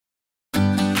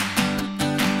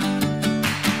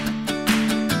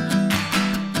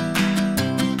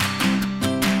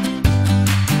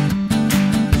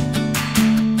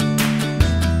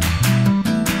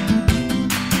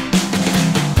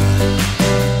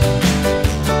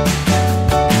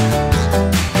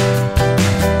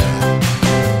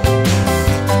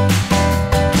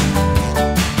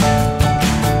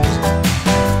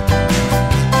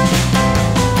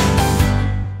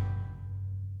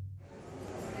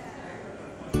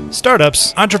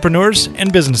Startups, entrepreneurs,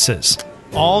 and businesses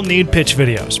all need pitch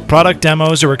videos, product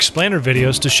demos, or explainer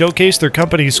videos to showcase their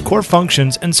company's core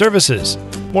functions and services.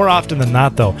 More often than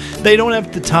not, though, they don't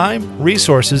have the time,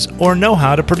 resources, or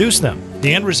know-how to produce them.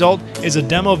 The end result is a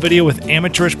demo video with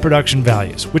amateurish production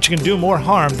values, which can do more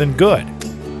harm than good.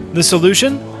 The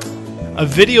solution? A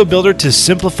video builder to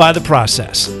simplify the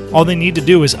process. All they need to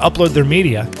do is upload their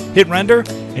media, hit render,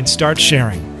 and start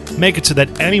sharing. Make it so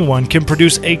that anyone can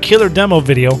produce a killer demo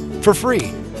video for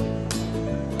free.